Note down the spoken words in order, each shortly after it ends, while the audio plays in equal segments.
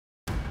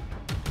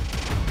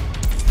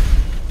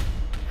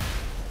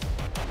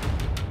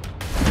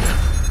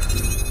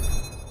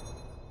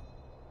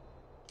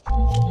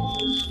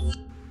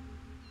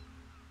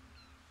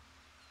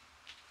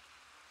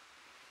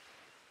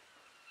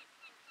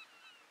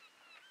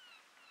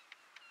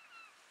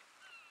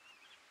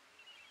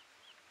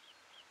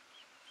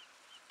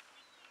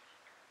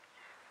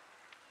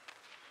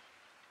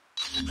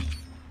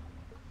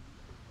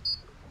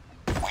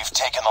We've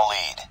taken the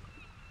lead.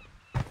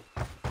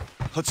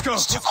 Let's go.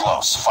 It's too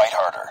close. Fight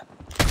harder.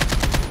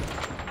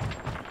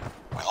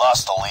 We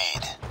lost the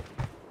lead.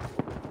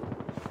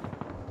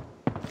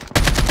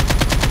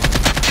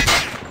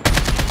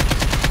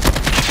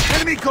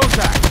 Enemy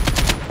contact.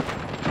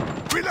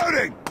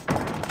 Reloading.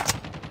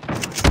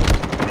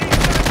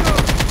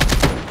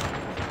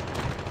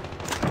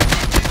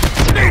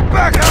 Need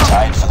backup.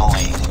 Tied for the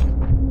lead.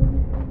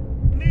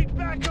 Need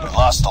backup. We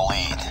lost the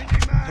lead.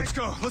 Let's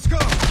go. Let's go.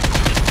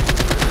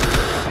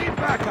 Need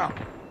backup.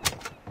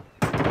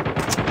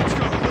 Let's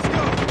go. Let's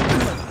go.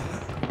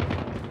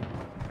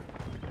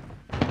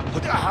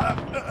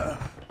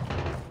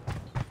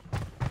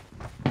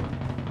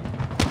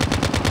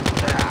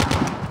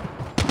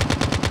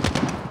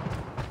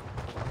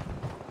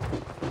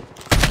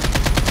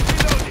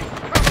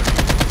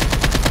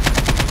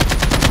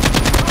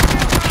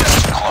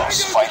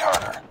 Fight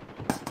harder.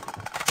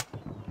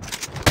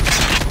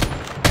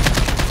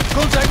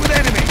 Contact with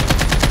enemy.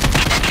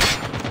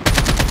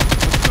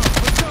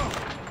 Let's go.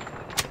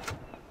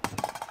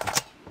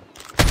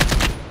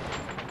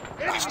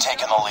 We've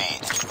taken the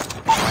lead.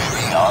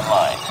 UAV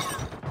online.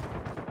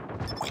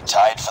 We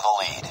tied for the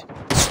lead.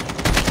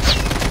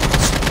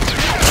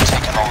 We've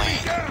taken the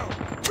lead.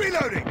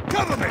 Reloading.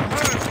 Cover me.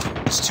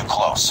 It's too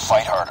close.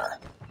 Fight harder.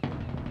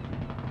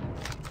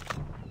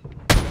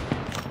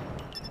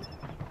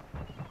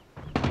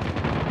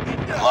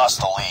 Lost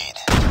the lead.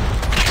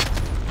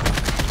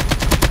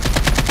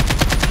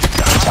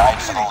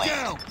 Tied for the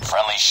lead.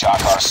 Friendly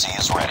Shock RC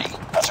is ready.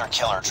 Hunter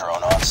killer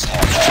drone on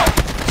standby.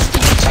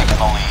 Taking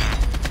the lead.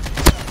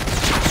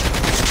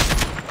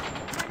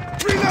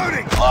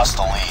 Reloading. Lost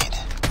the lead.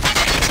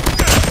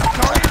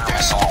 Predator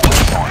missile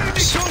awaiting orders.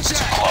 It's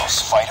too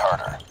close. Fight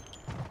harder.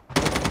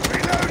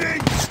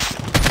 Reloading.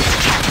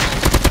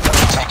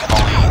 Taking the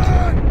lead.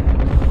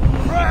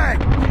 Frag.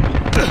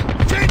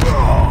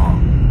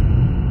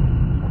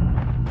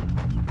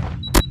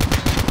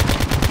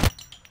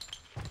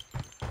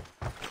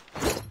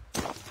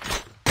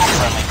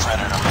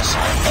 Predator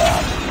missile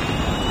inbound.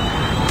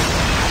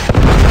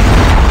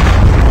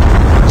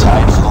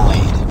 Tied for the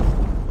lead.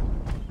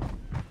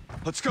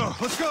 Let's go.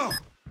 Let's go.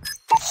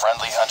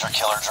 Friendly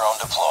hunter-killer drone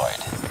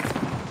deployed.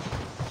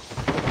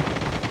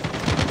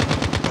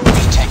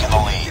 We've taken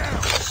the lead.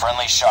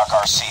 Friendly Shock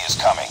RC is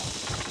coming.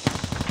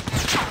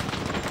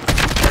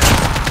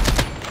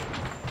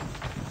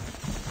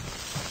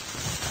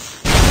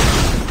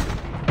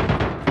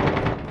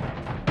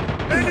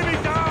 Enemy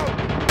down.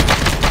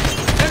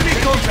 Enemy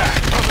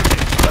contact.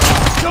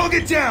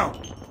 Target down!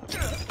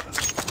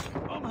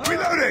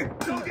 Reloading!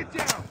 Target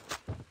down!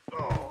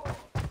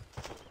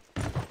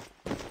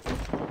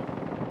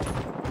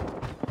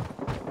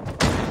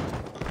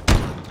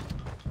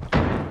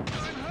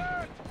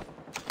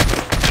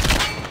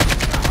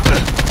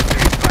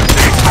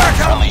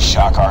 Friendly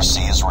Shock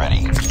RC is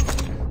ready.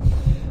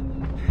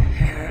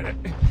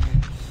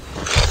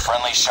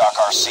 Friendly Shock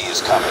RC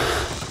is coming.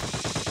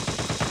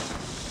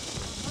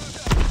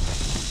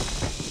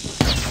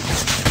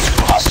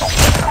 Hostile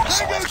Predator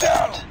missile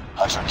inbound.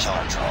 Hunter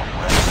killer drone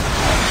ready.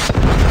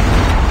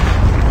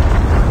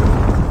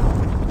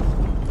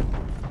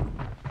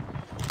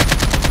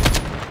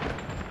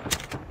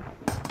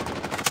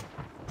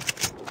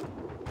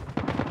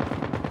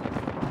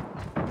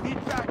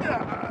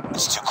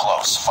 It's too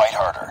close. Fight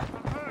harder.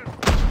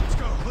 Let's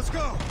go. Let's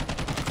go.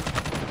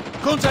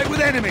 Contact with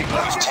enemy.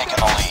 We've taken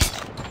the lead.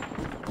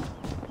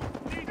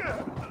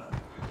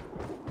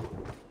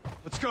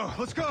 Let's go.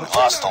 Let's go. We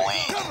lost the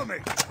lead. Cover me.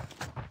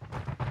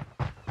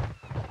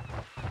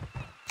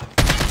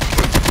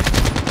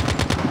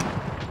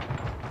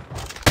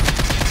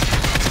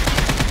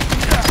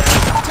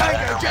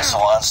 Predator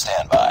missile on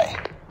standby.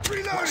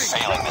 We're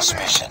failing this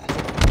mission.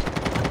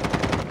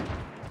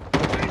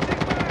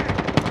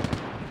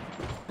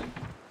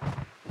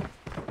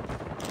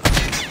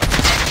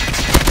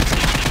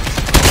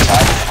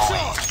 Tied for the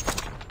lead.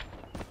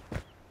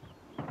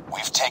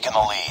 We've taken the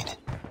lead.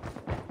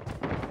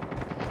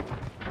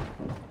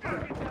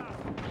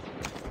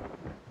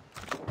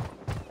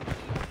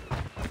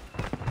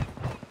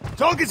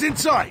 Target's in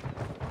sight.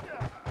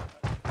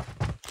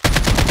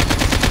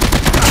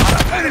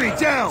 Enemy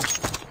down.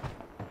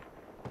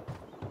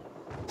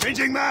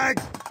 Changing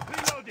mag.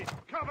 Reloading.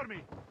 Cover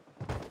me.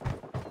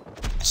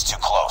 It's too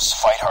close.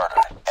 Fight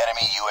harder.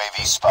 Enemy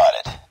UAV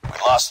spotted. We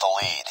lost the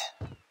lead.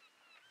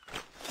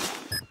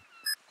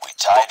 We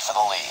tied for the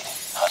lead.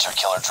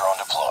 Hunter-killer drone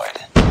deployed.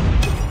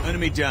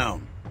 Enemy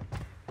down.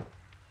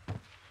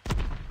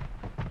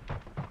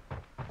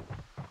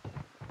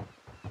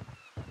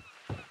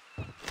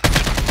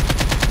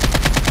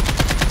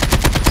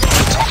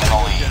 Taking the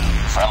lead.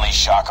 Friendly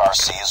Shock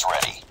RC is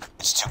ready.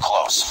 It's too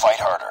close. Fight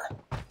harder.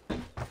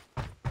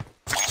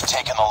 We've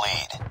taken the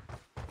lead.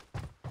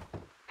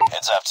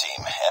 Heads up,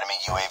 team. Enemy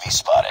UAV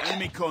spotted.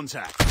 Enemy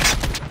contact.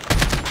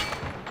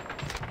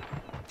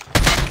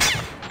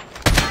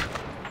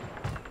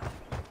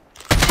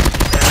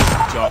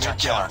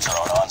 Hunter-killer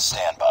drone on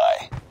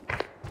standby.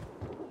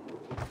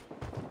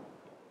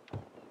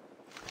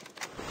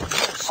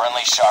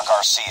 Friendly shock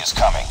RC is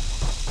coming.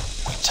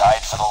 We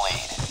tied for the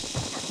lead.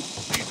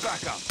 Need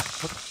backup.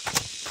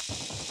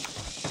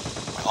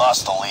 We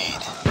lost the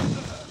lead.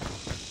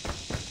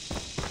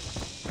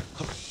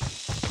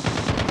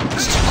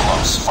 It's too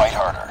close. Fight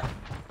harder.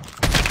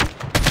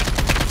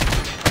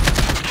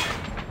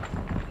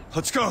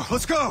 Let's go.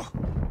 Let's go.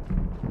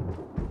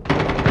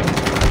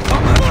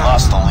 We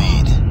lost the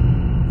lead.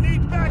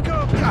 Need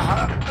backup.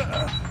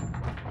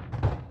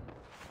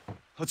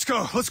 Let's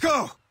go. Let's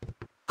go.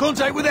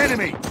 Contact with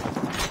enemy.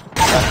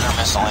 Predator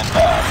missile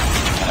inbound.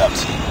 Get up,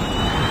 team.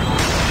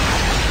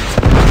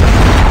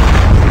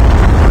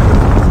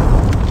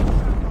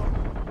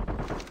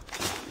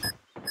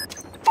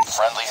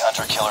 Friendly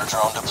hunter-killer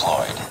drone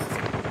deployed.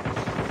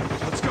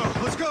 Let's go.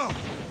 Let's go.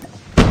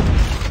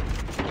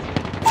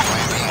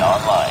 UAV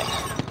online.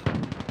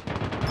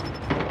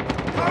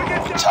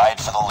 We tied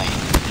for the lead.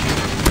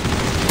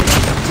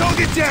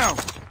 Target down.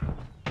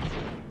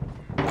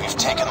 We've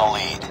taken the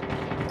lead.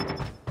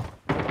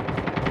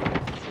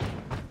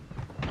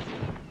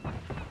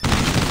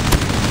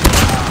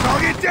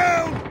 Target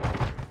down.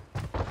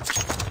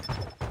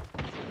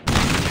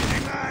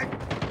 Changing mag.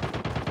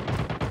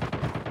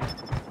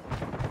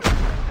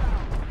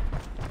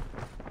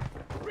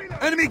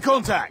 Enemy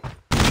contact.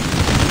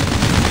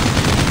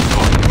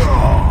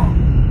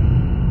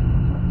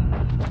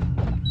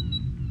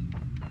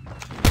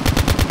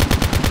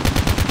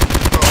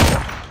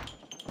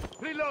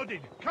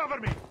 Reloading. Cover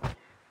me.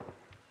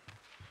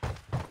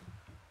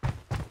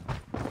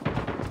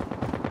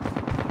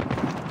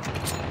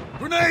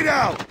 Grenade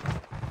out.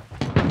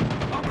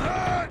 I'm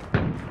hurt.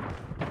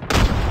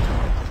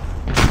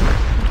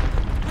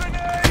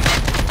 Grenade.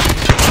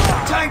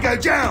 Tango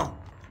down.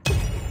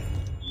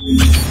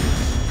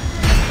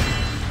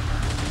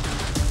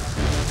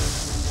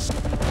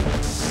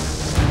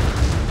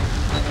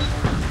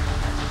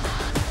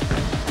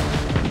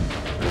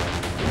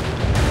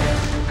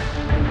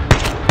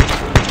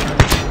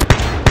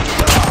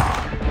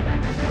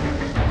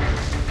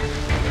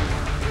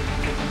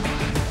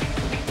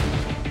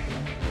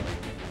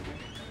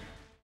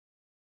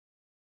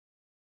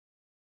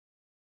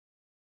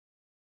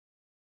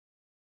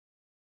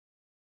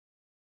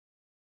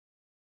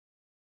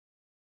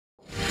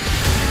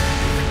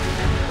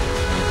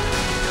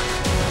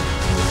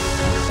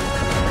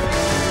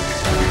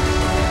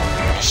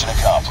 Mission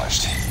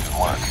accomplished. Good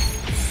work.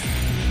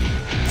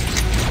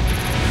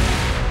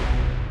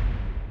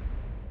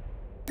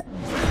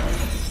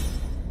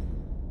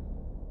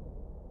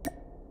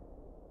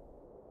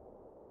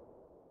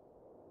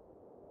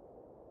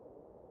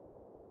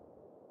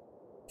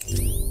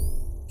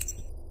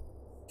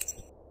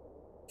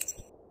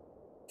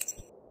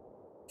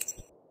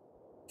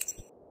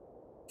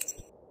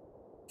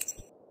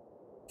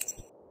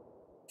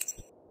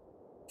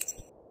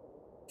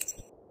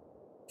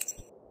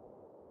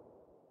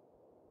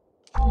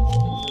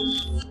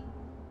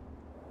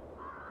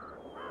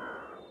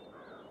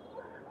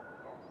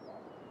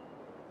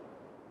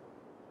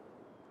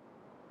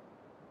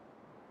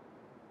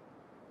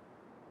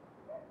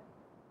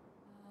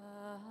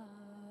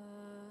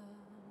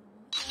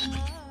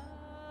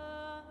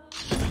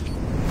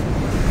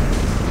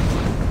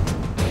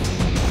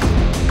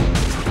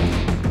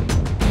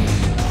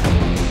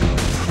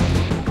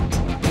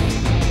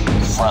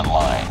 Front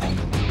line.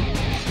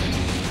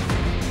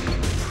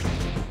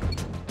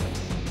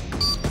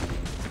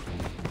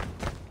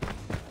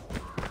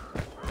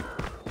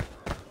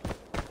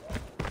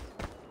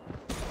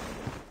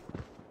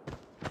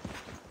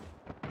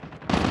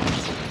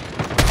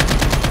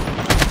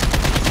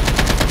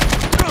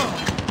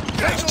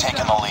 We've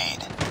taken the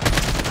lead.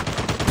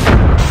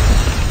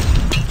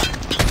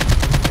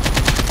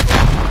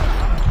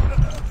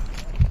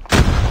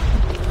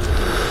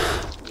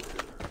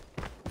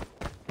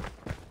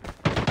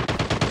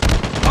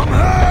 I'm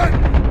hurt.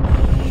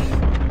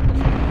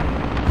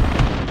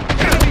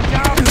 Enemy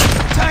down.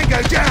 Tango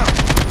down.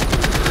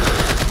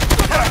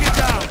 Target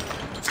down.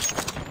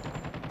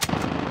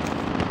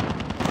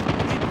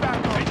 Need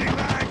backup. Changing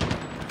mag.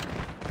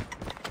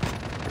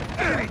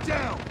 Enemy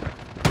down.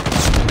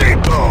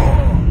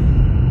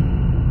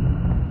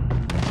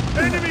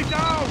 Enemy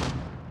down.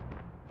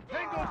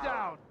 Tango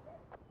down.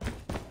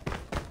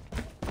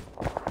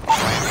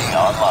 UAV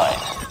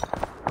online.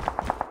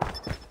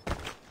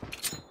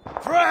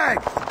 Frag.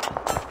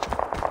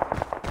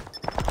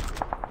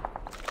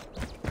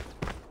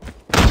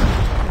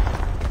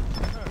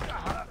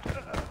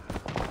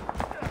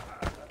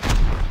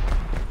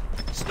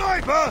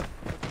 Sniper.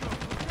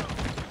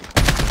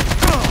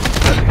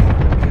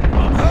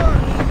 I'm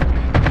hurt.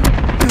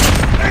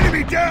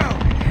 Enemy down.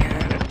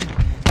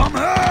 I'm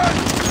hurt.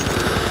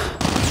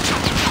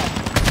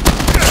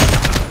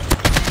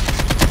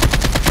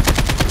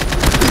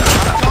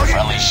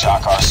 Friendly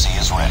shock RC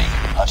is ready.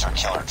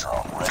 Hunter-killer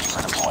drone ready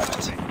for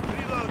deployment.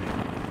 Reloading.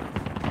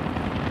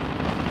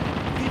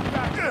 Need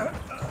backup.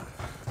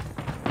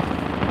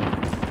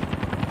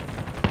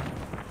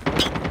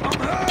 I'm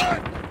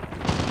hurt.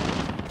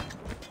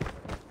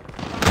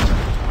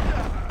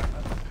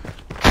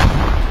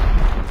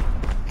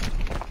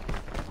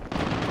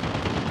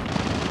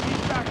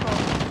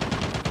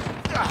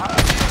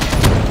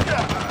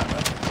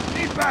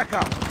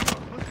 backup!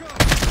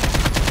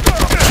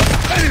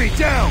 Enemy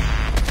down!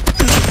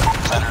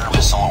 Predator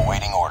missile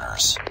awaiting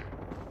orders.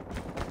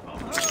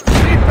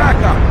 Need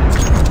backup!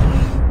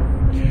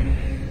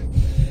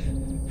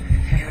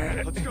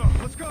 Let's go,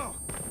 let's go!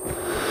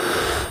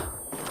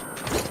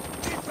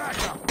 Need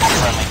backup!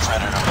 Friendly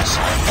Predator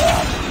missile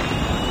inbound.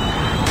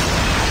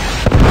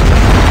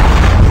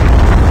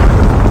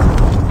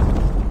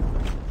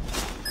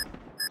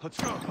 Let's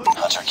go,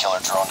 Hunter killer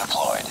drone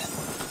deployed.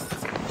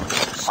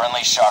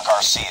 Friendly Shock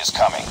RC is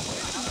coming.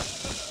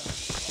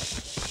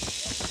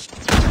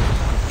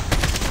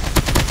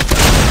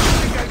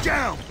 Go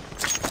down!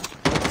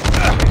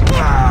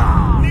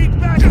 Need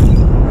backup!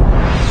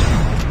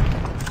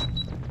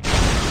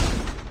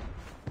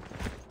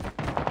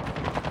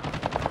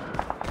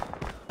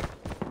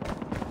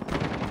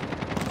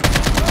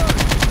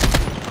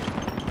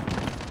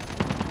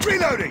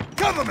 Reloading!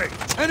 Cover me!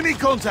 Enemy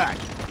contact!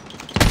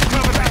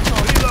 Cover that!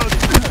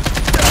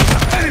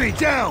 Reloading! Enemy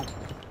down!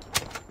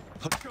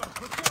 Let's go,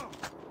 let's go!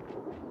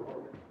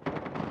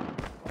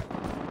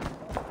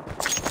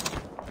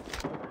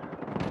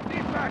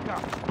 Need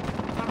backup!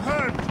 I'm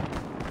hurt!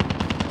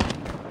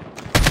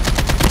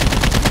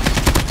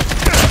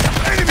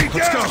 Enemy down!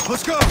 Let's go,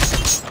 let's go!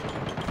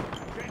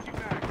 Changing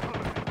back, cover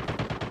me.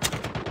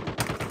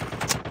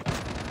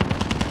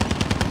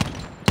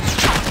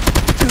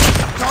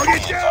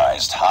 Target Be down!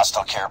 advised,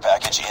 hostile care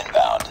package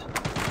inbound.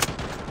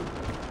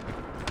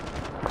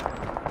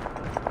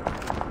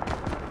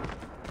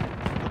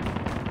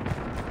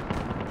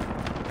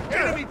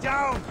 Enemy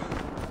down!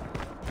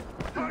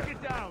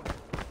 Target down!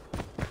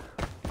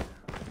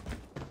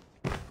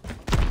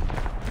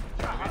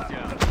 Target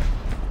down!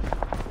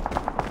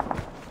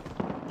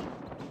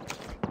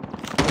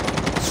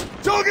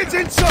 Target's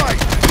inside!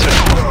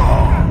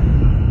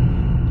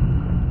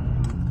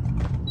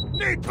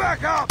 Need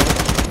backup!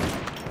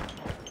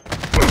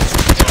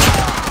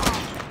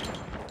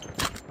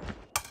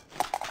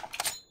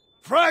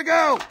 Frag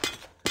out!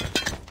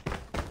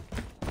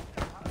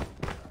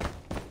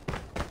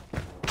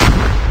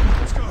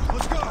 Let's go,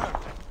 let's go!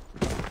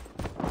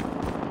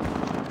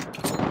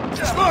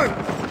 Smoke!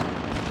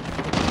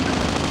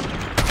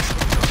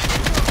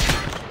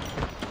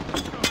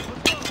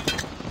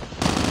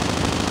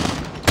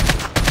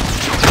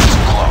 Too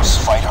close,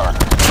 fight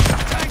harder.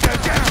 Tango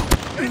down!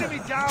 Enemy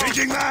down!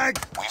 Changing mag!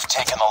 We've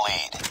taken the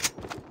lead.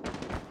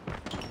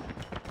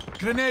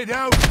 Grenade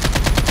out!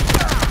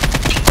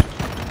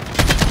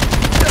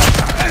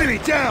 Enemy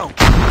down!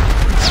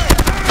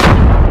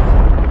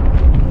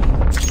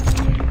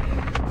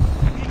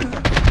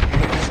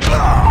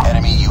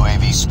 Enemy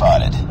UAV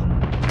spotted.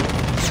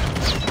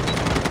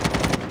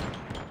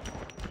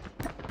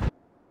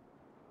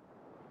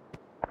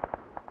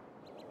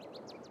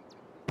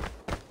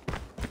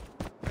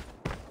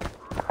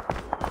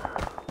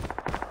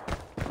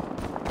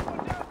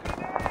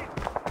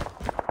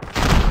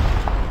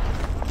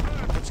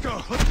 Let's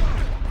go, let's go!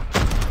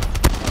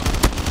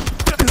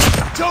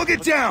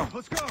 Target down!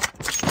 Let's go!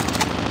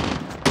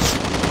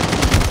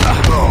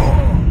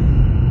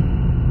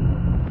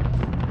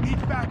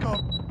 Need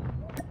backup!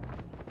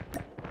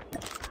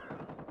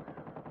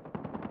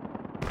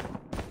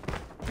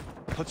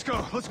 Let's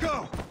go, let's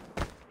go!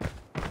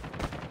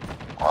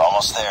 We're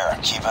almost there.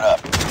 Keep it up.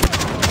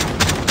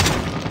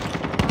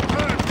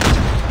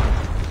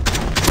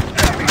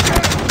 Enemy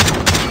down!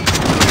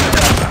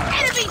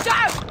 Enemy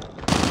down!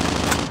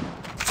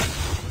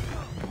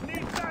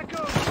 Need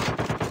backup!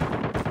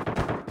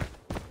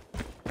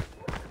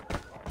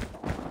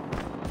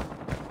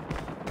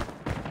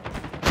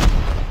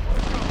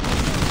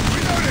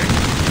 Reloading!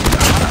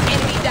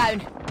 Enemy down!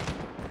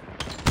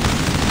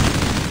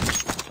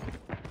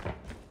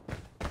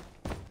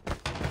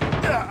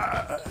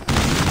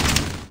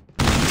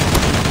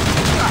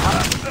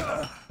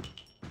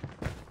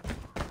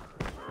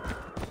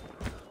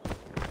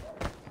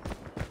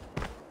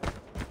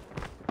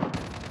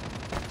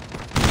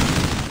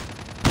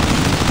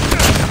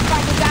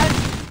 Rifle down!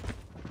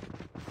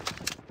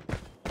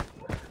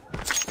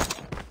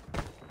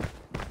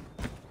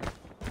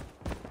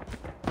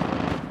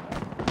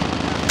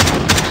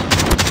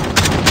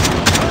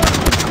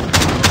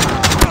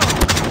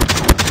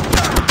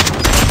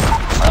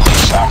 Friendly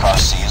Shock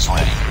RC is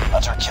ready.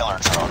 Hunter killer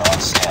drone on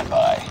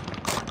standby.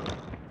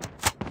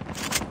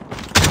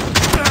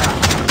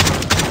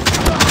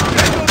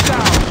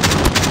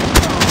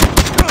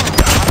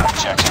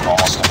 Objective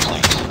almost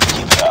complete.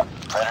 Keep it up.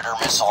 Predator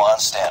missile on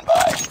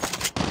standby.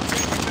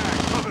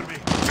 Cover me!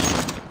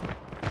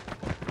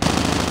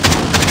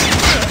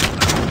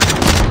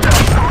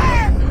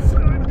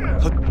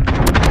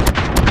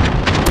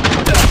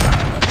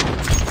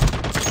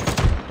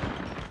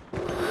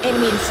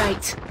 Enemy in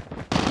sight.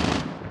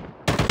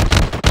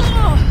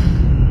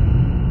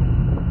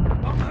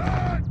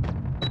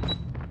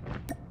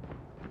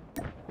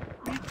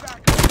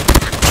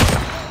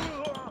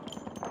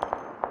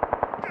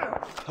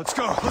 Let's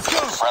go, let's go!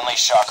 Friendly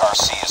Shock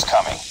RC is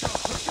coming.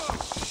 Let's go!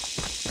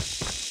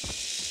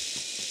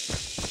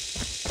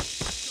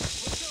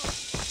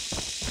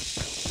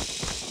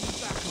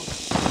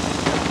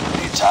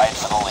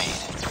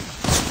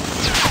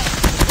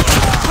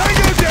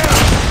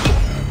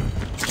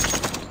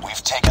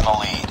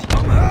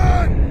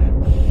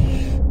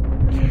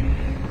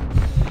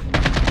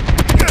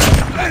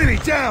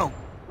 down!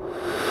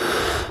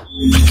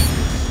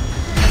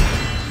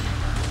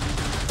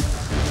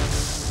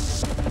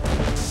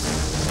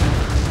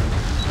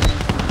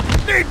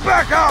 Need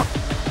backup!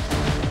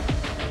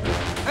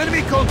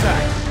 Enemy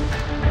contact!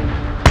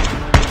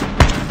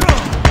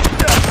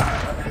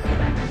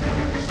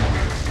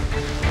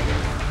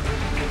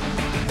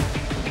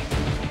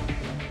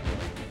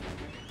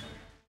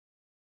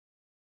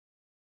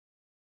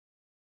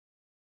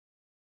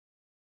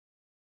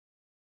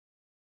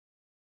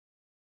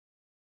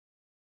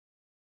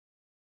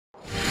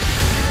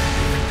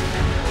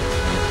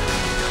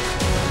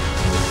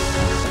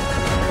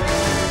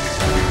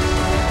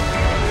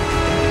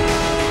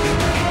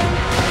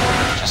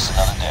 Just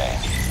another day.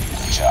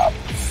 Good job.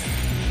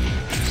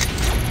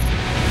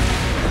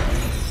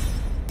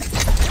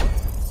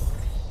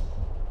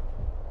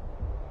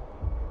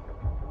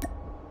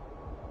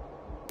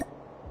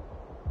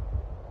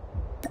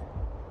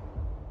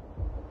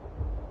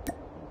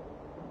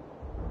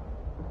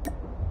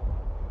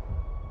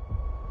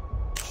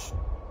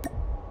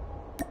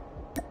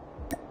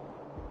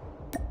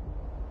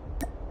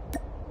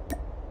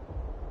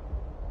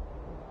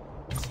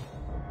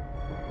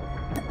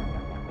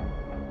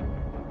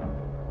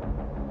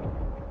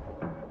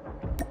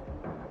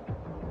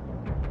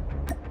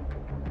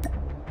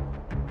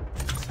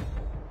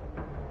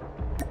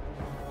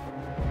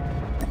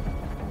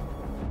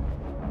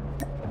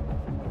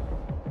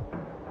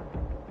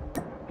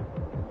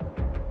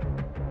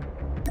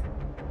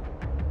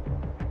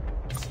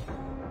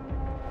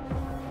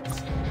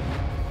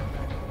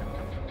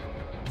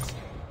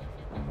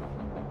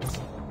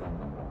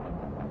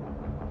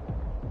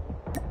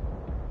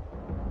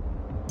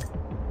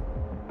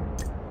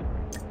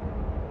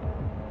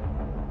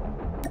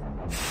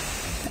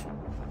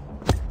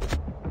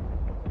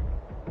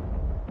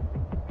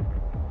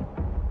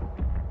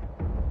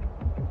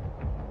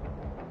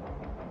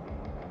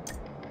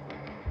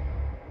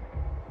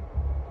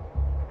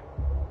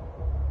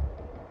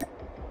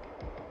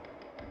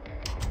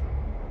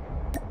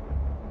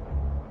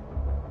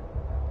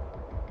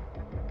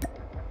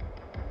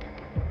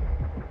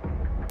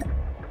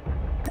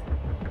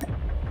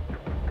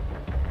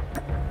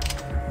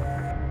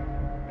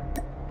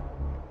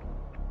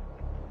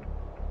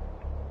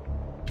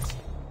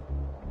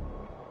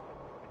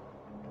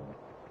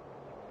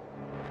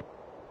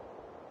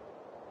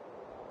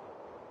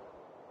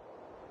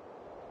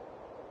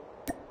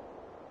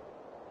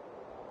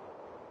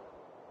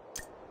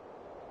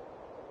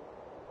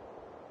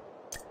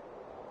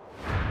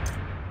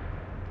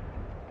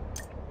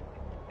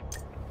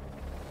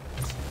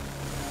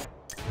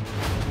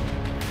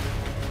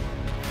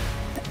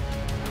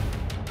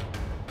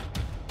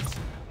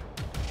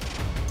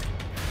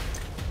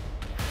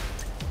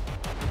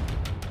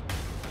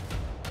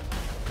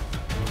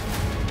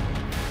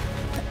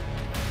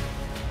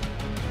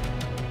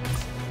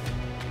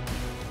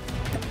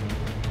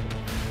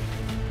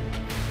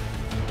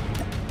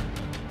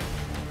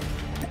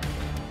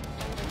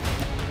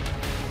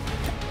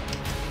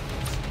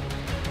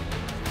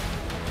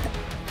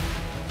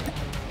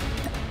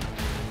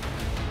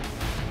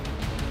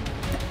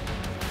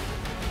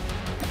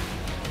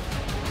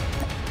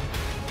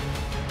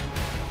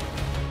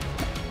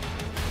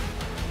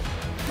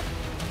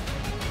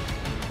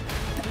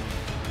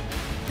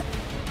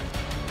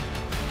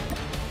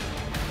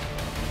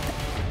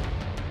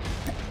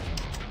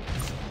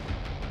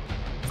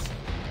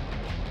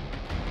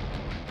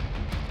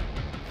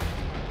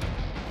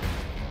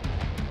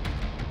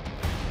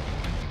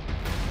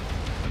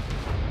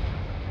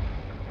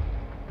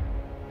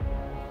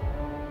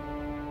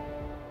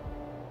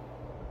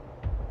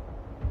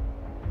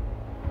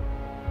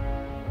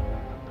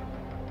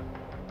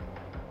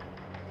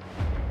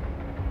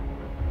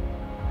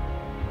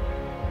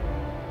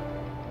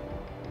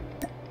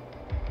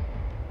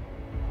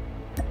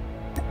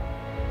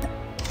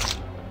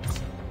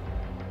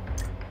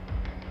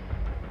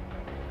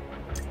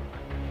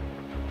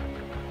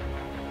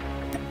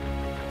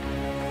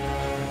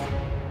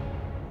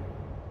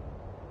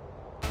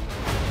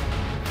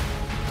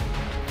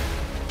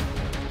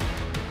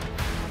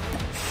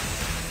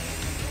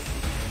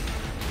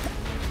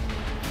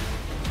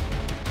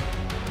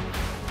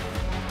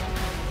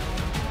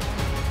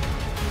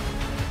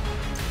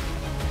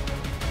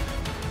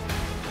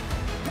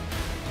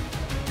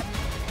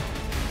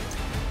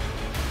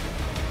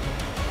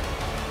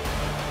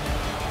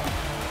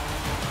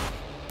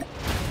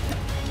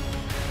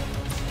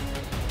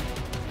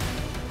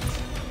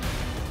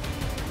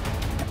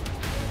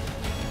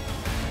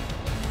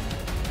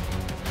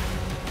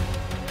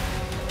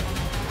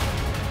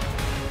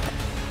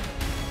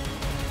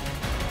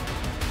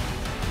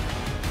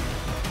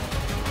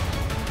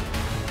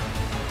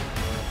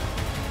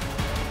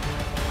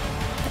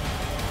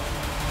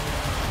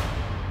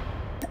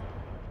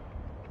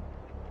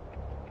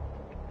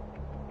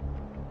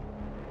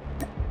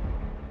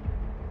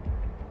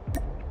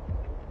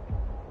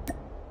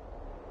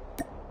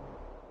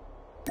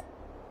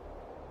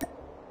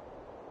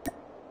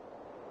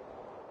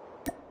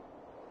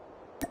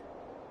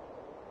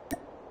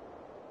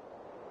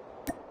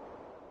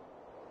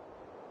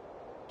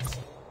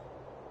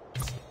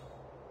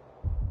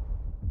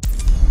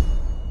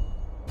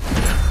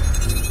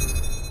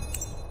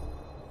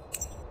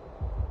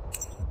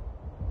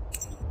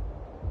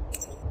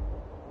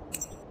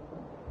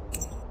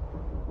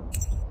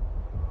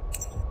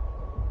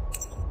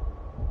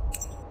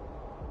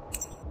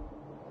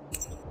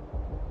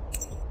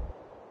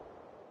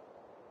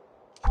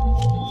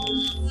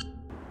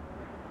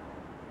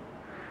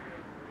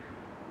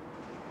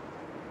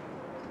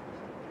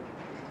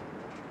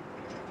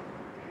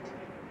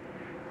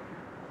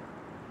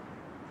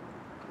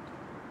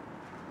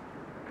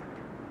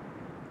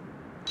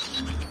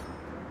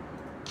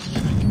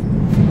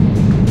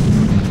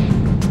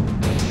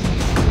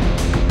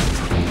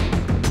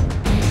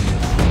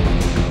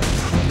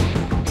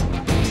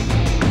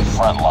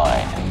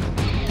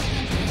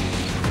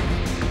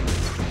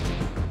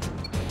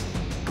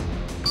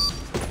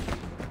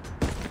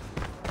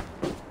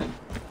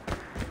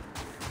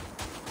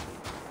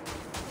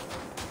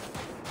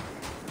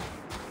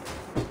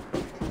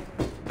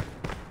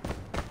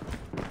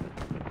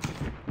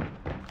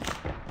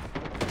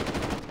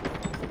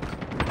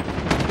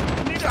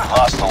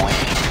 the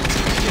lead.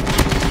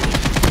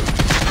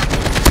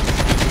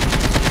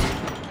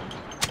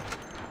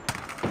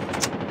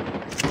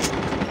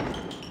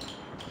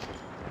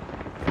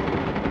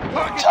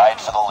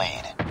 Tied for the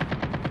lead.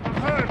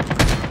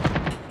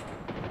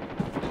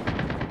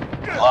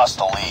 Lost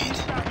the lead.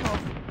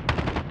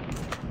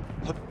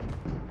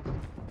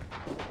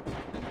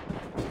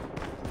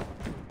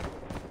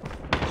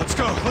 Let's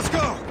go, let's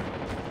go!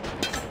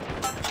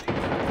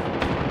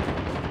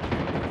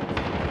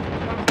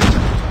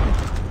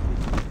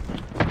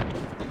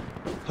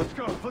 Let's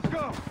go, let's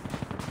go!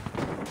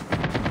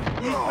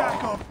 Need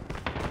backup!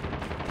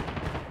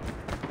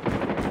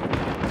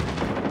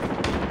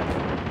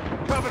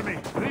 Cover me,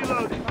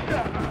 reloading!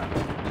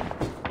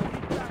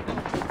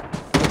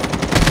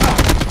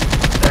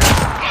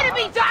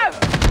 Enemy down!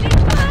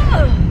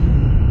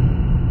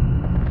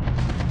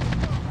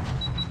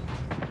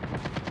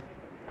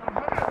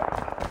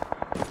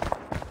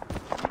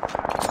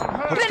 Let's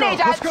go, Grenade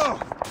let's out. go!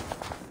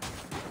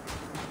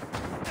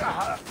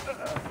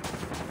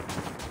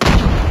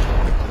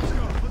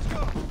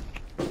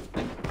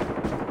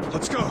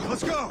 Let's go,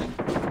 let's go!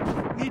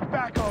 Need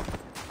backup!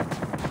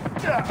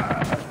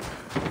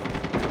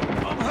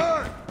 I'm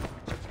hurt!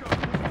 Let's go,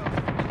 let's go!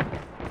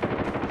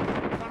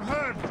 I'm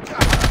hurt!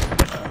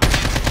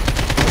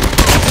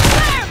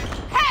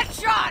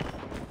 Headshot!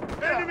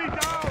 Enemy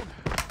down!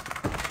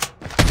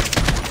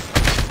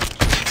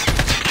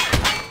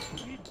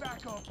 Need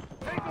backup!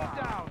 Tango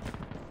down!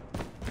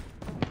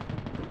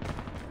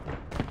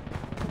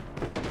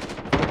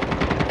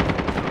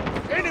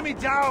 Enemy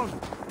down!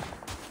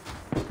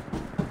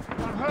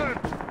 I'm hurt!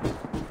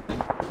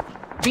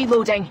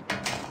 Reloading.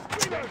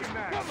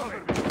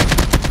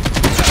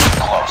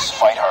 Close.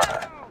 Fight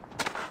harder.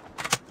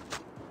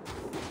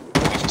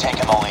 We've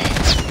taken the lead.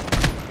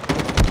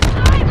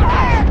 Enemy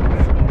down!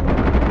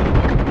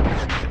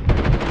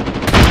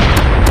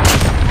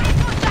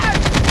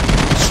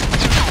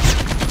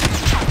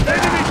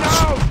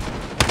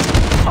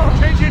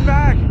 Changing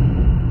back!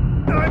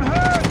 I'm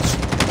hurt!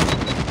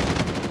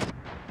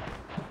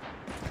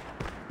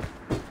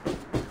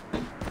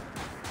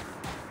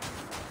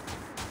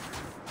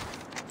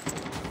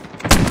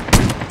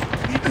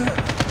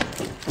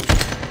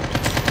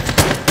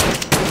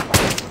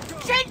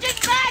 Changing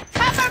back!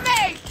 Cover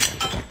me!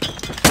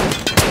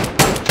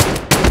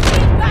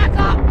 Need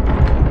backup!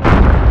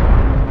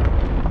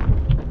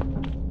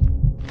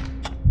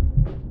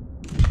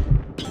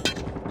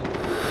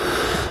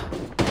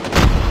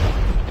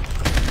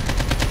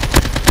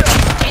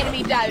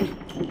 Enemy down.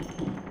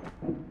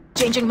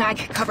 Changing mag,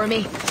 cover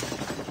me.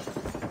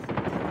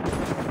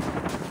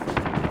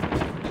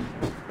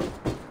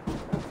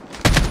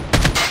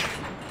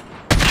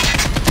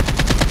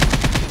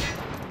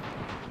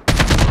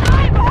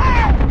 I'm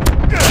hurt!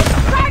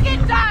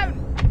 Target down!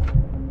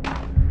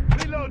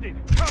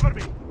 Reloading! Cover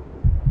me!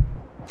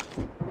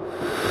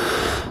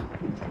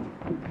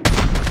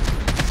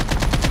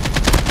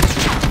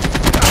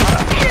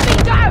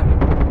 Enemy down!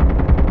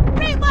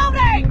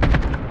 Reloading!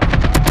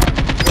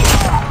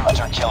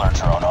 Hunter killer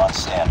drone on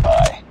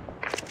standby.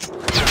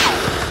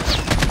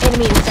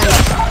 Enemy in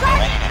sight.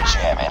 Ready to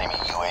jam enemy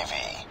UAV.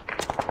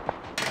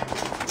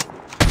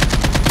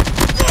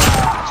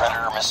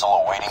 Predator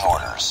missile awaiting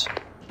orders.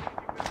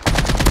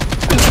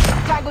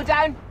 Tango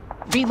down.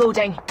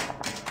 Reloading.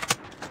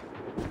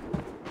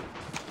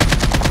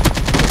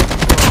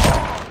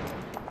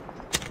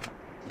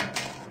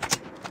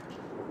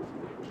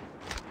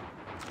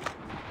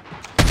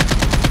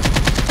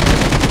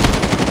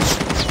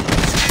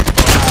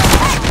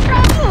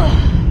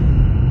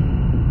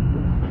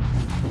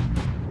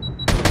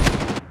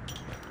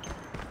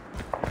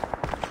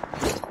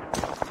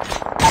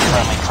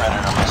 Friendly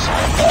Predator missile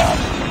inbound.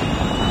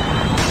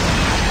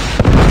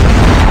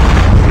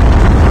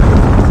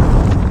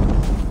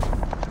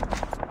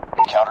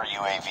 Counter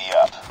UAV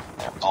up.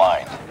 They're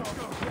blind.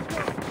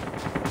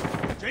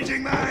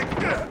 Changing mag!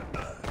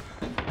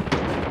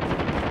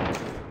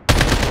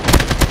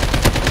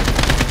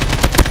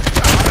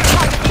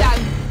 Target down.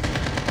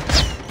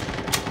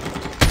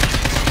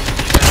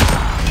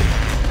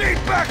 Need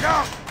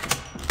backup!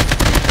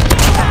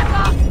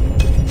 Backup.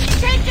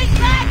 Changing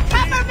mag,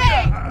 cover me!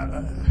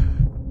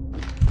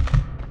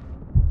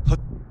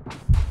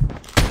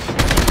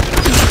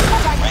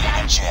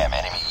 Ready to jam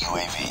enemy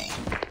UAV.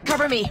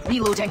 Cover me.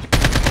 Reloading.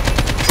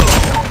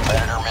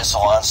 Predator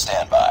missile on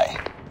standby.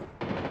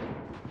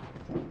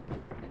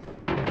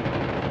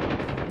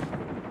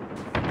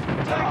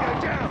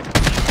 Tango down!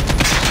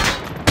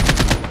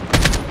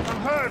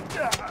 I'm hurt!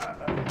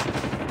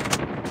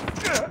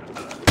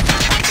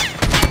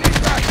 Need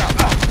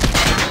backup!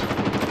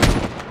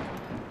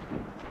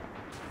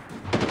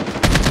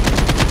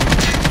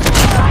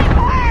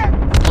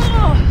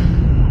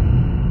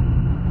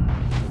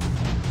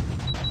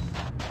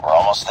 We're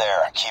almost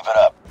there. Keep it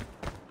up.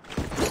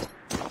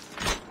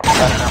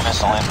 Predator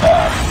missile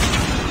inbound.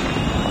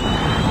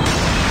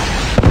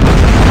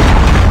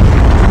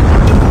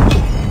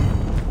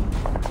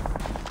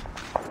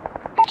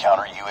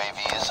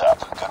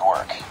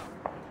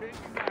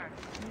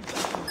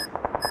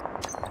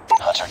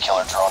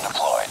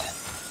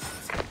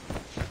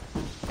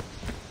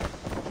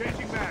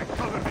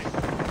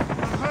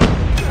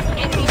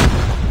 Enemy.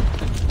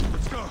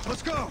 Let's go,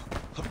 let's go!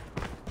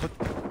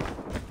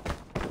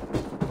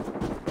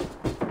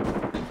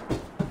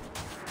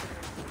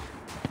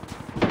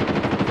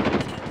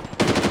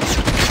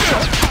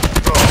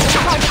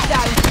 Target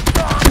down.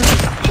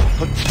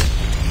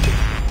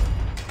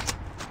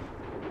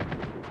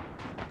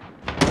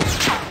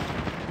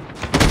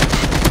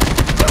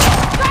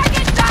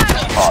 Target down.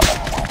 Keep on them.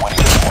 We're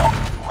winning this one.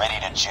 Ready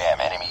to jam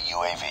enemy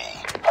UAV.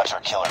 Hunter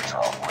killer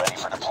drone ready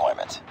for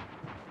deployment.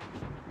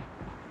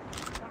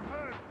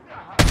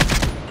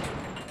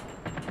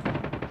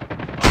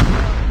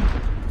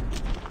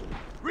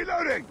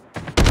 Reloading!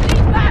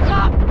 Need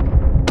backup.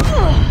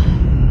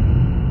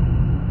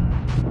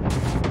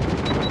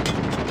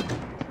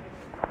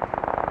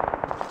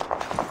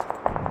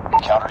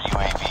 Counter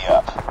UAV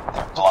up.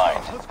 They're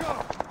blind. Let's go!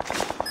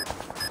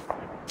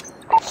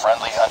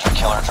 Friendly hunter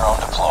killer drone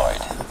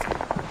deployed.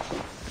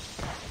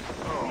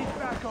 Need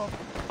backup!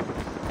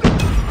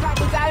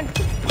 Rifle down.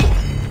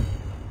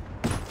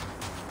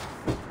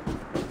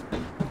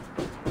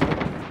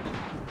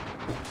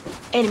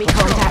 Enemy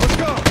contact. Let's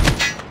go!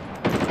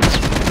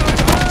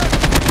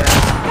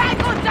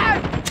 Rifle down.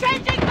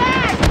 Changing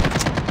back.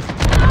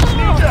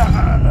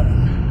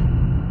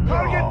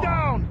 Target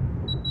down!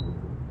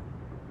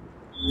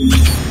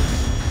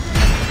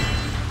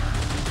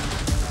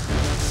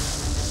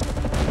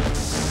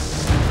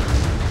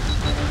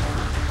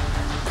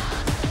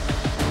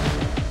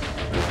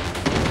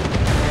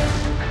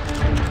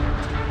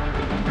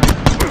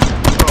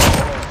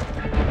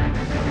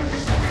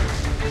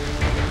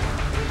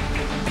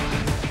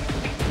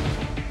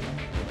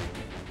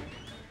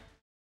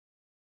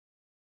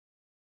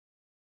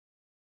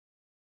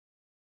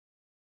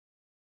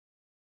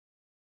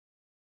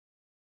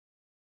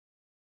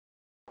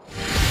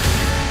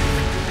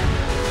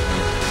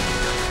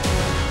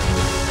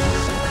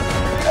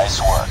 Nice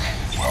work.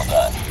 Well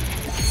done.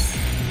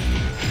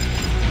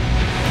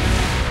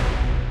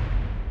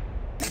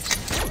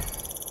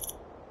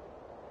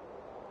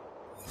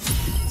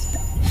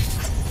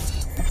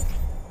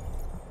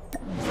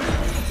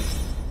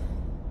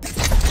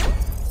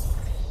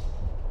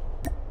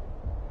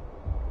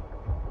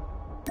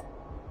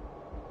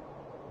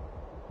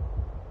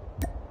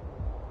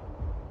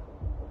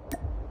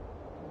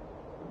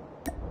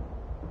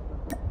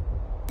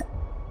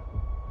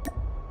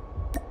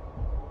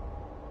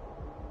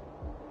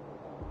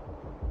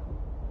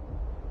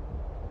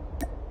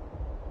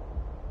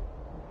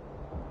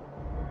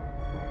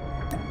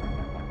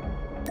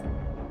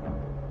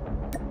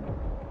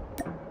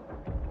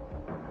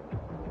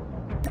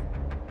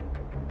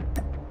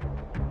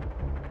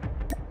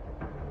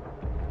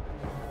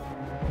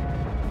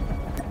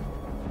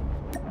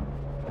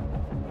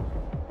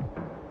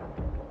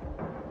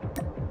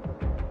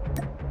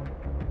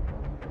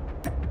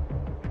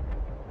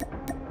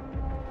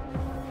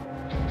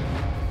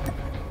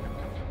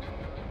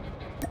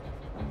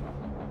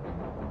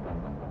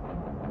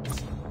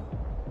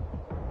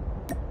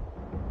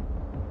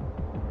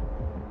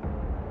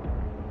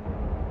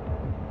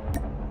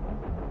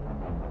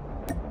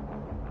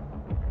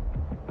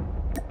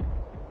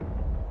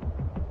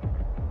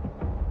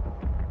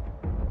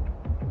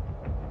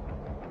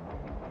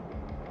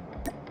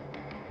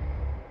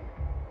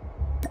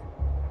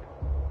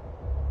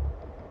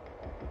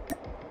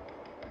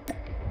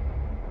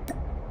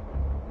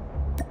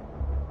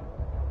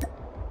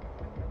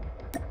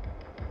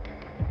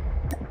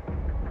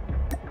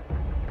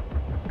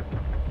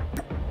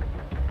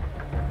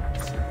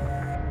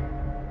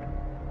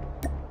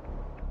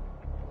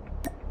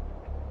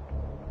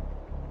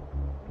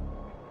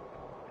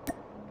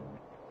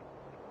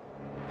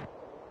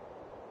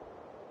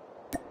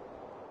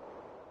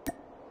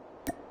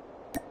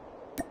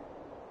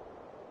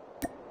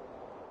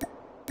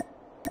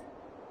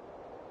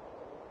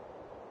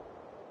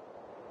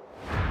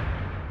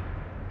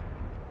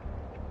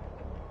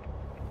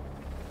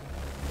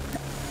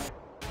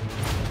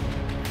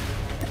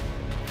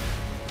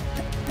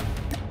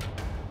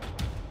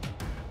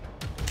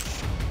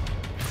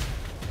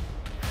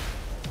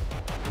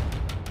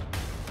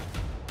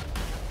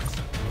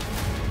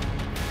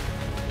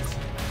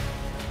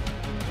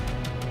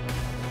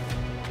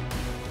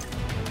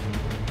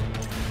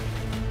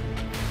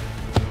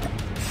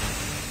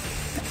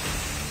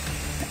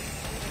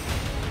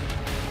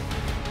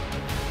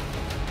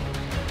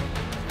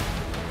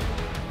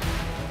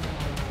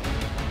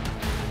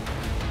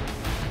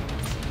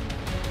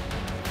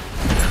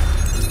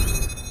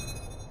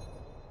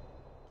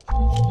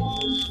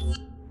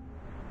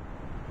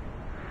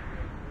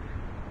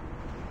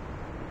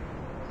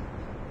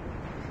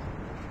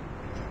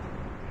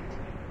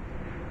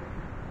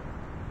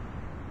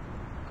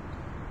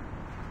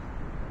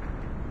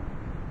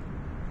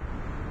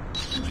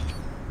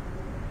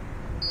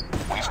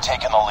 We've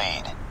taken the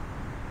lead.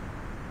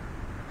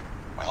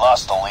 We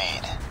lost the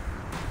lead.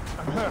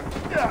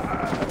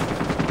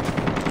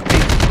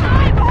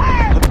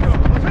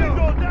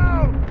 Tango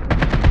down!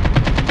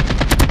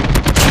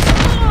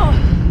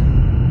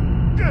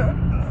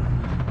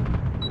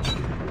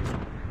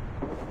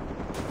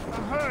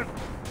 I'm hurt.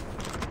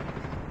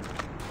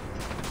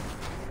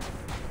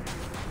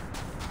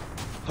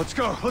 Let's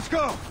go, let's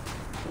go!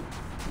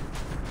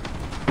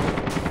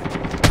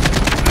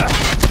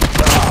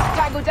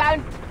 Tango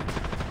down.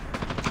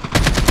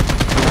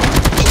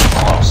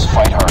 Close,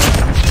 fight harder.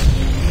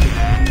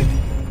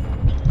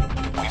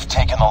 We've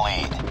taken the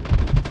lead.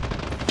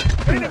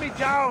 Enemy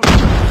down!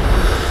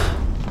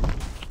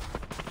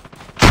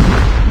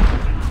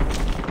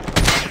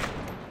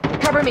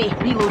 Cover me.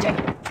 Reloading.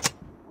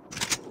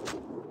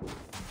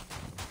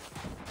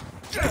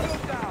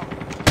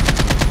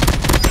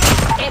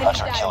 Enemy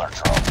Hunter down. killer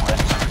drone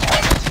ready for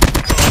deployment.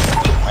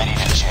 Ready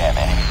to jam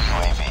enemy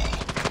UAV.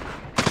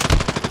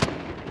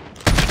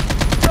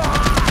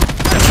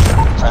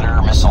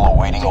 Predator missile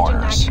awaiting Changing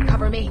orders. mag.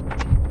 Cover me.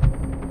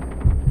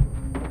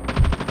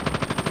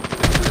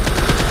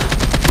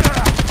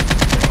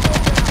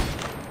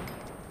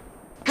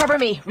 Cover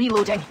me.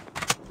 Reloading.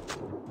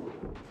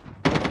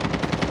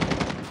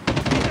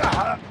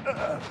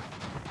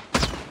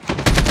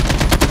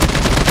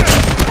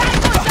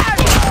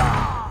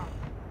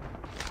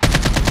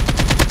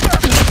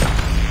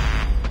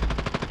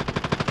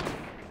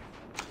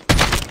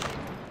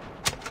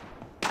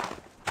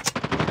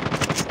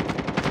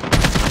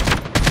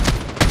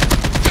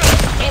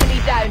 Enemy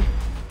down.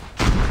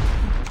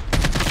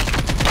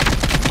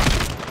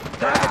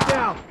 Target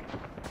down!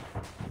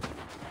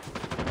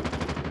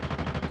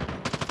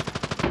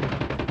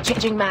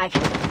 Changing mag.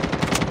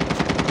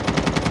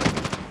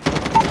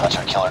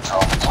 Hunter killer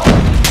drone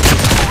deployed.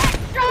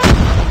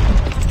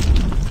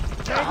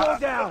 Tango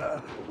down!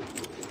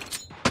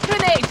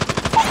 Grenade.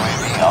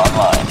 UAV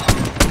online.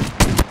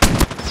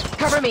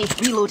 Cover me.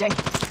 Reloading.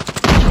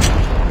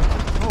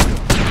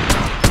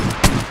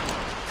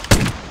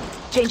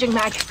 Changing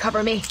mag.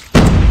 Cover me.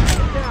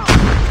 Down!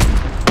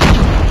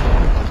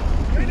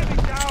 Enemy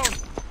down!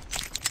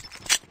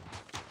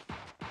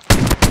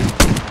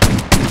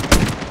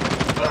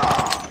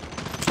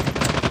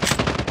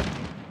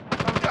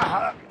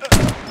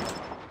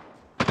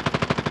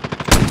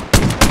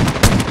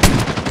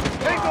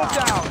 Tango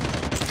down!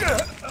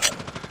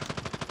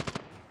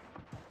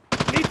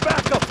 Need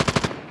backup!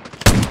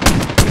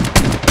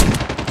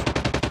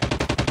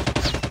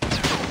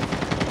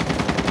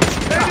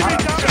 Enemy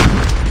down!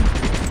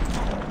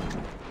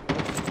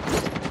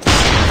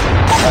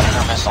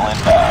 Predator missile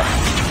inbound.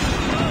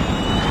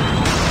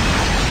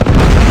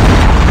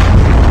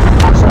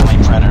 Friendly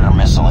Predator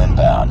missile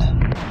inbound.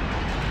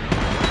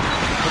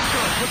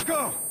 Let's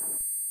go!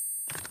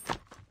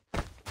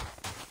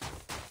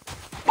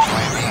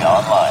 UAV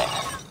online.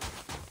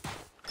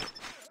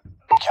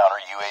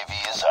 Counter UAV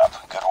is up.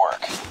 Good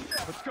work.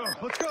 Let's go!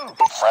 Let's go!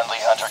 Friendly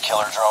hunter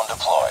killer drone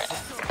deployed.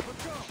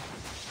 Let's go!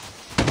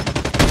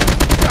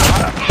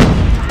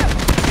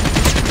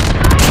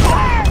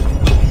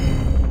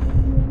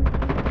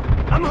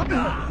 I'm up!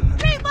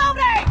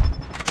 Reloading.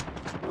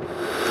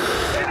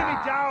 Enemy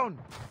down!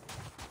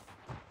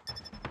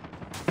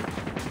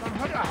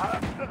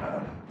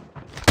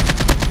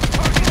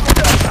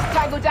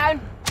 Tango down.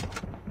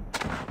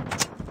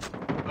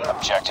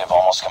 Objective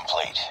almost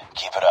complete.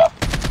 Keep it up.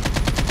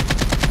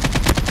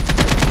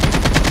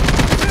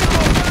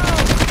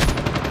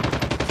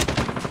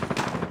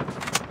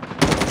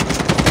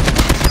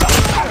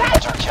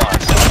 Hunter killer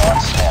drone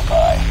on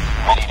standby.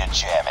 Ready to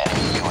jam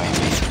enemy UAV.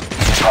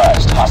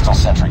 Advised, hostile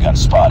sentry gun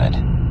spotted.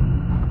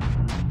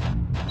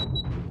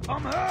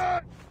 I'm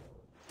hurt!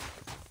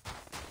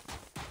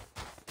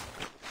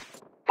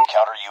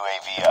 Counter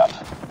UAV up.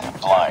 They're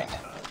blind.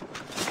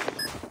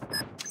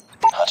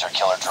 Hunter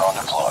killer drone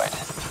deployed.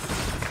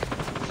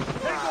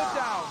 Tango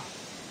down!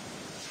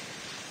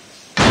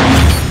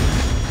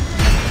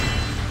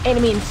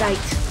 Enemy in sight.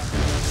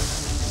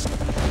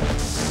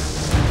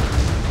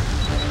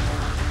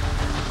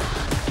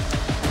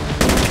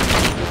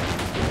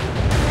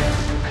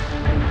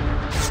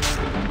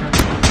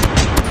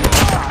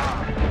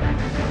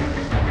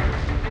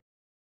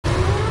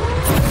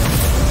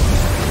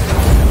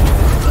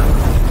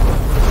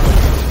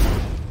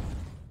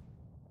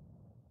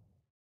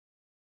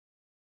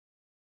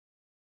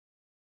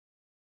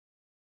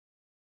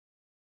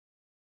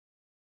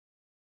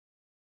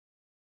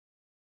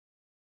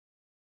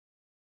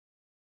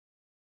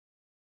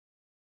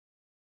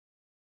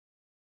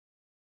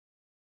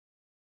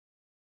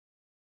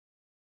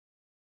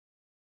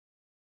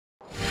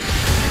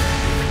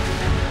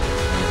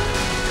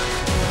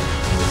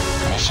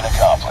 Mission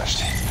accomplished.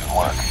 Good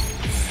work.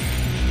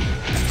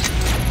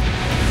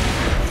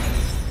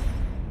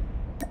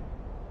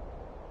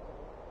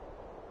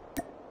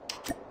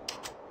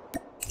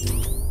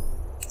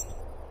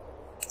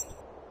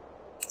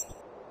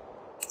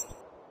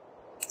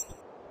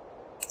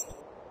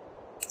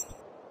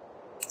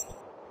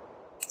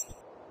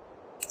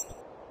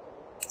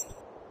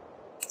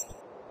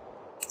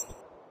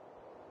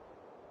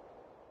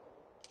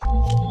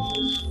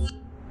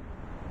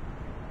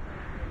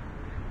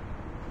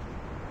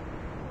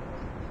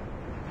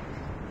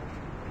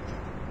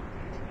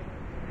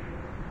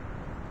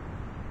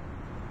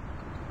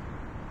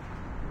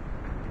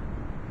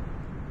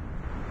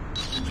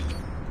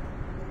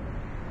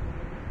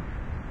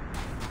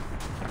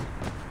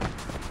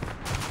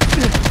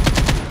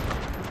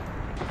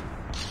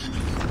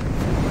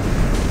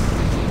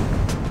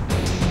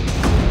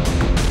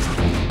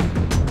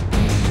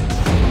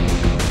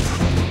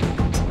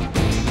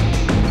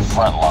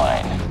 front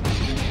line.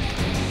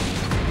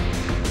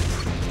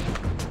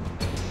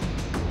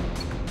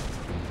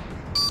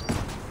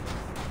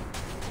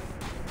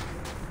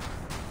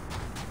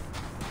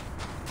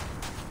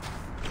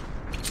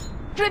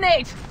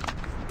 Grenade!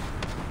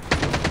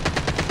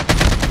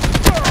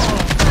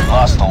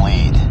 Lost the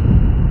lead.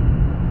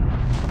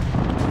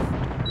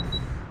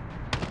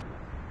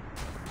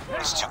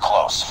 It's too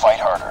close.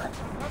 Fight harder.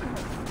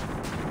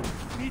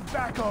 Need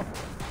backup.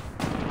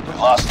 We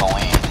lost the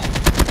lead.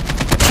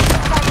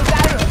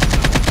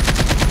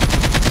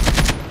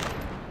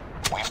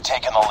 We've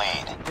taken the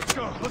lead. Let's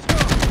go. Let's go.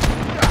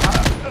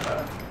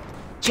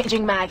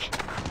 Changing mag.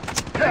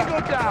 Tango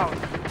down.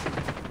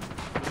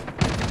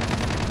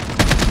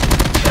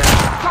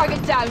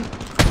 Target down.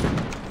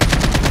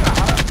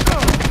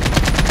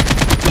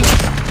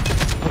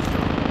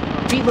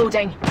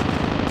 Reloading.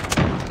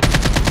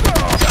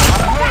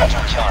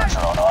 Hunter killer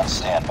drone on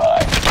standby.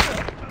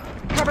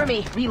 Cover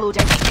me.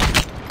 Reloading.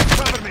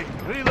 Cover me.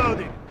 Reloading.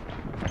 Reloading!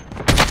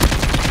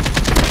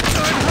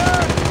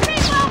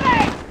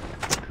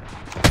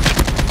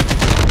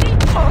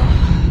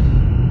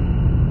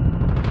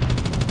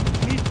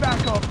 Need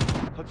backup.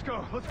 Let's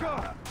go. Let's go.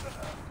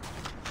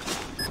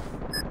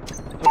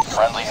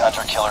 Friendly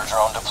hunter killer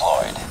drone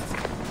deployed.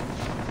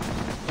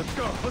 Let's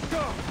go. Let's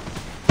go.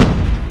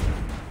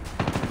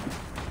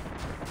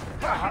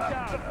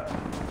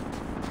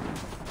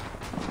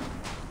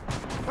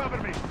 Cover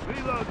me.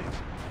 Reloading.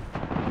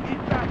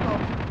 Need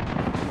backup.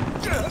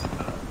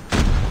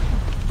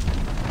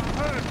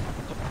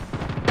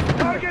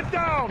 Target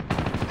down.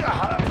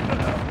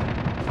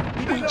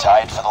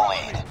 Tied for the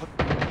lead.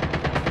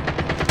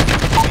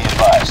 Be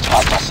advised,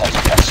 hostile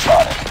sentry gun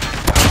spotted.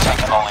 We've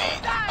taken the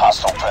lead.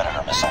 Hostile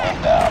predator missile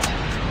inbound.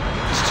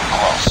 It's too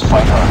close.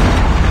 Fight harder.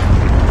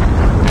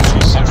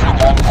 The sentry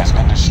gun has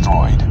been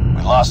destroyed.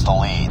 We lost the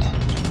lead.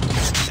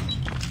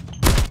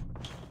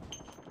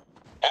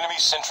 Enemy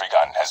sentry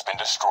gun has been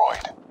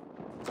destroyed.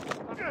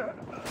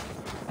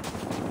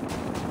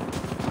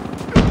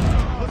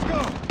 Let's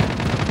go.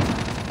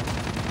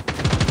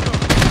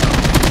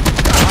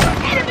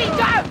 Enemy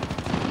down!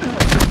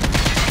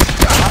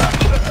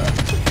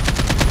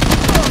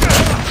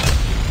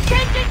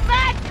 Changing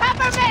mag!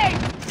 Cover me!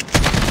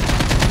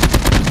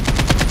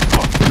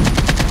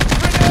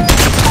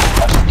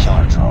 Hunter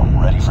killer drone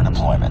ready for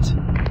deployment.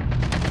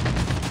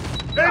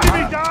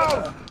 Enemy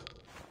down.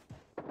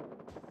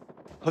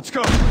 Let's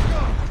go.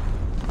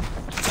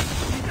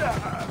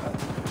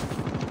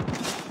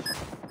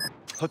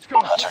 Let's go.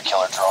 Hunter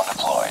killer drone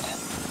deployed.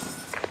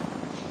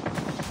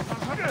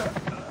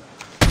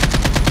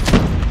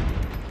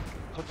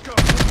 Let's go.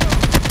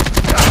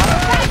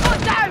 Tango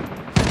down!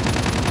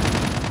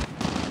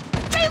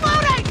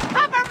 Reloading!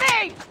 Cover me!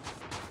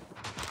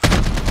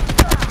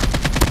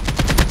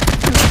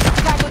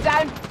 Tango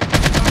down!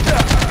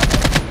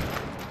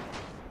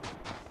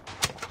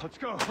 Let's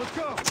go. Let's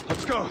go.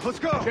 Let's go. Let's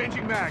go.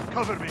 Changing mag.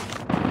 Cover me.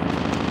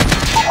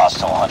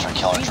 Hostile hunter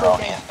killer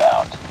drone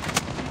inbound.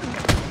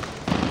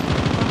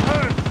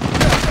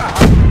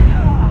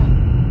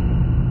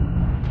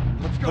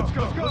 Let's go. Let's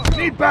go. Let's go.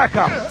 Need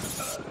backup.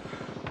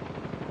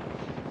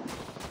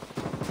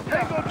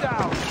 Tango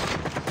down.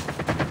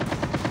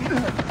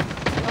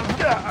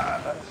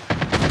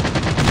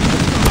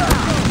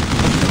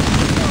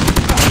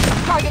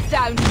 Target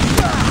down!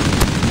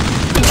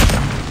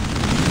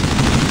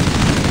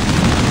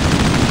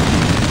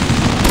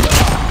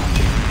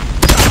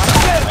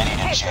 Ready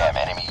to jam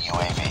enemy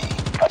UAV.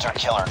 Hunter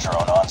killer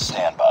drone on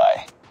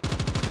standby.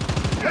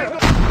 Tango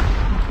down.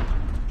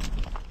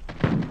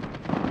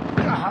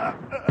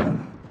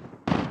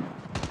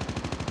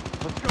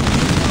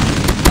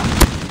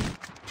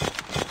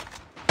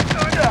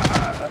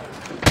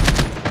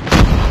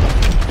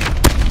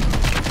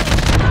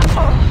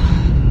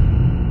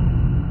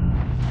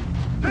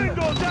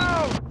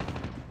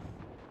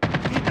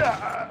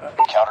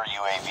 Counter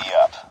UAV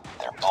up.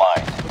 They're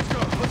blind.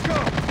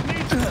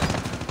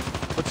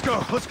 Let's go.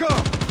 Let's go. Let's go.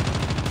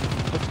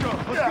 Let's go.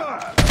 Let's go.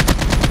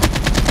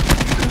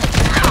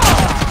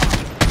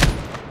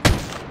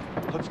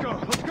 Let's go. Let's go.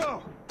 Let's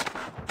go.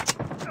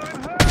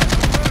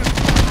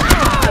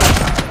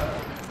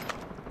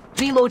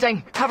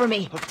 Reloading! Cover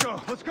me! Let's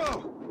go. Let's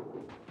go.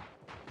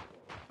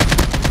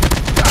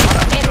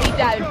 Enemy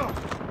down! Go.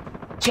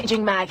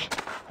 Changing mag. Be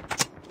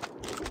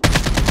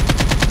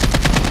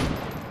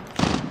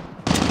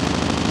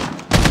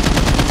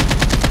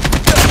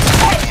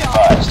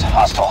advised,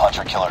 hostile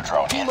hunter killer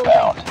drone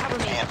inbound.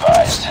 Be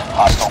advised,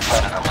 hostile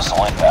predator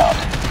missile inbound.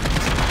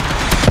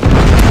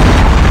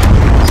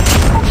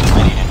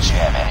 Ready to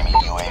jam enemy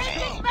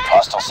UAV.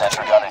 Hostile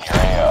sentry gun in your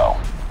AO.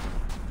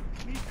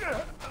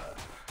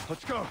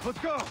 Let's go. Let's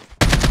go.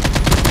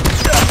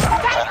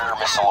 Predator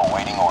missile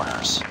awaiting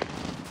orders.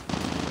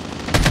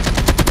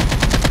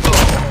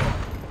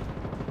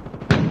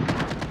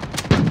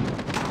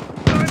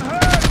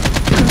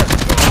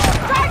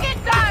 Target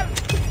down!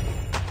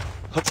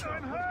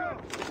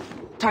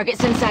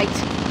 Target's in sight.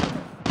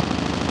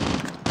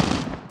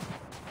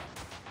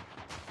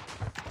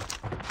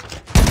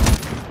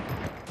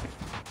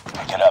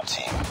 Picking it up,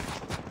 team.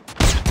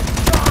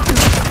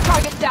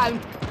 Target down.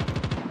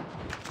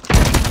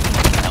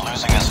 You're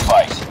losing this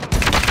fight.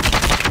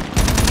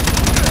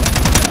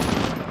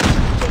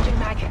 Changing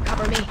mag.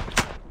 Cover me.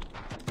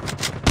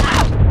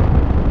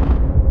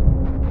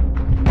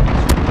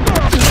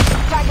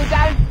 Tango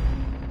down.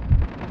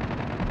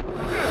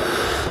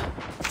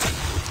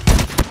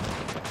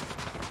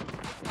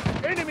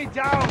 Enemy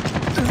down!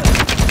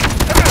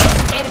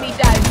 Enemy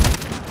down.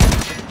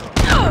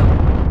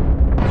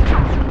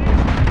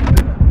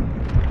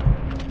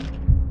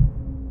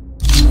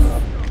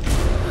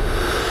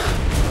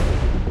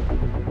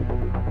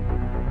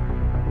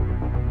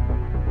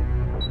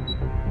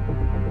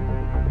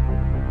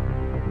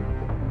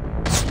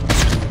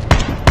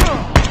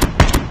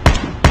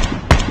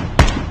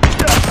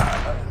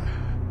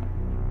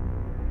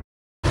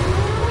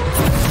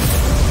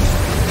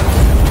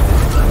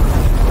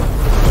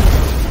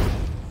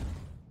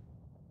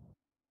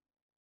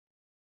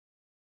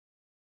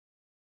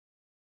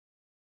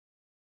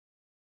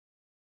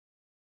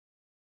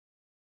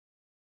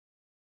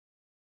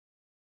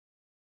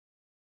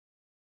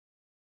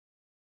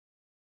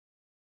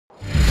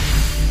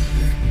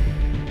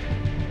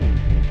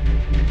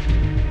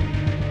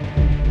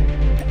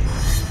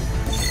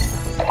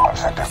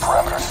 Objective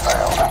parameters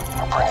failed.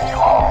 We're bringing you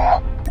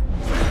home.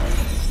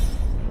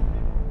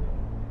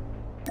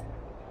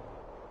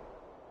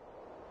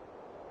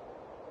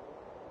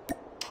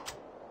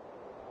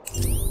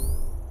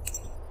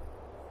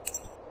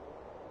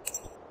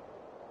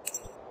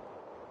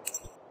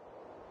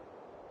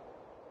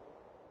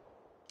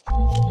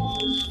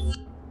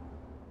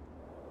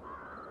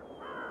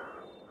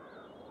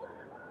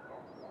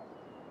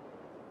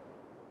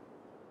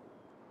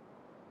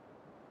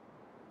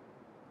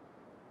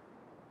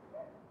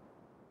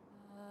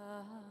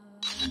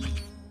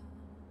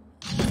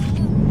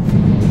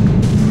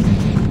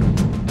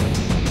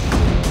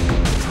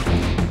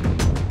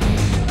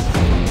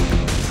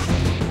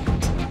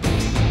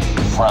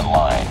 Front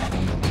line.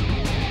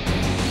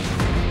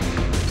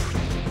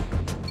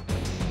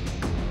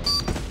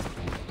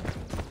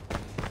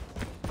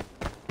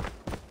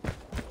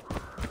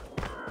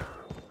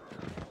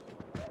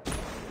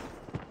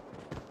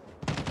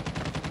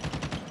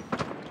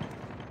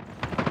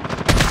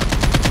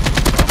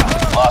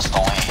 Lost the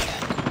lead.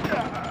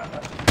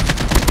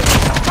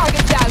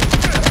 Target down.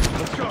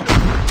 Let's go!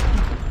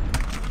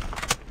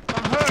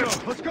 I'm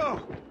hurt! Let's go!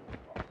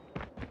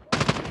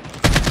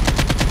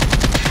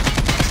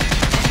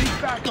 Need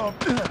backup!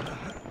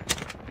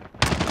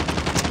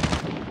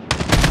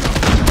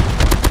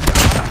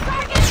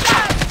 Target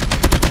down.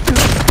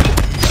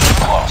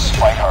 Close.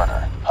 Fight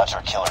harder.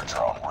 Hunter killer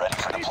drone ready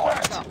for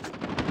deployment.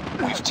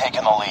 We've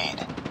taken the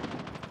lead.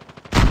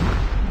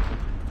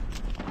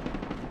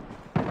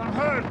 I'm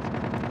hurt!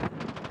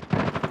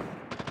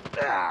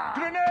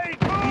 Grenade!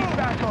 Need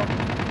backup!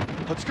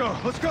 Let's go!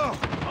 Let's go!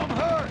 I'm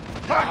hurt!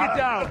 Target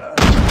down!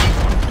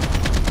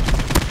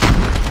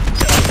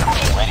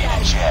 Ready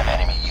to jam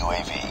enemy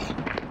UAV.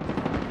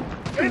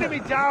 Enemy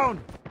down!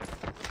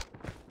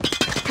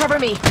 Cover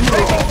me.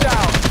 Taking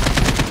down!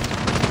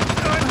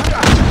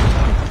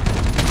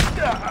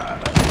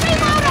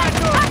 Reloading.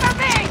 Cover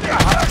me.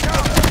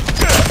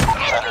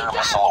 Predator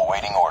missile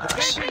awaiting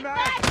orders. Taking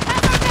back!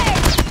 Cover me.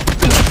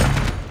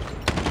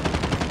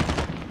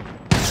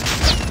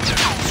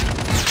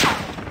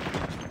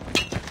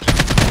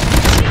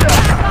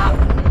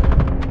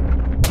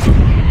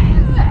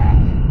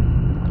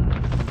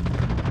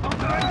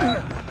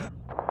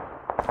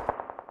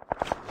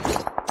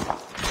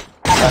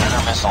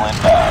 Predator missile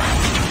inbound.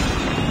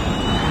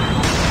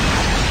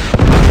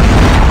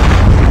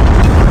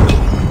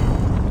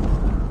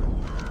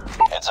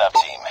 Heads up,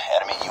 team.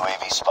 Enemy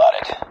UAV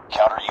spotted.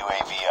 Counter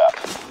UAV up.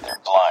 They're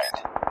blind.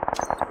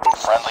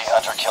 Friendly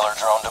hunter killer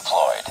drone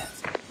deployed.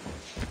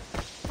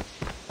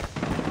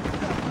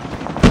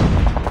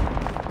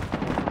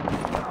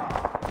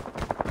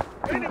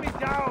 Enemy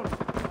down!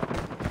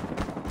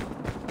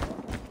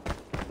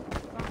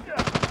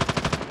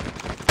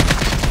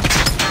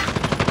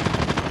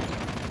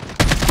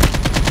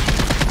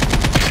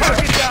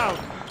 Target down!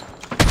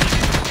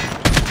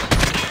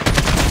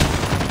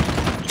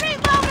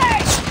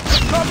 Reloading.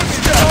 Cover me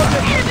down!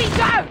 Enemy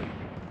down.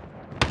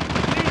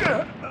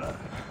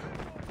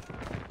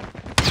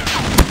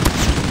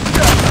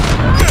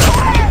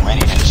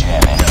 Ready to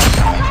jam enemy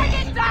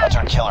UAV.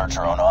 Hunter killer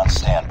drone on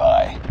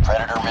standby.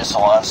 Predator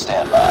missile on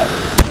standby.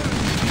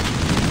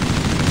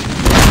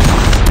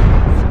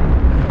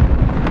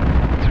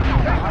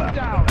 Down!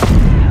 Down!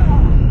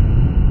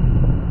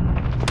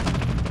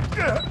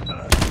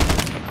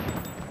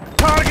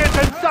 Target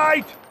in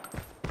sight!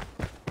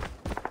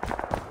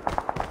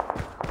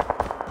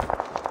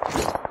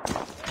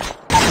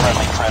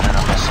 Friendly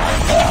predator missile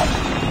inbound.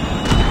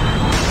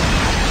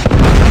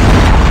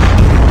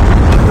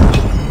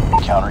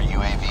 Counter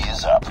UAV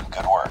is up.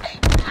 Good work.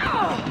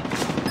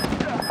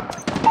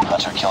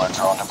 Hunter killer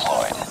drone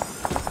deployed.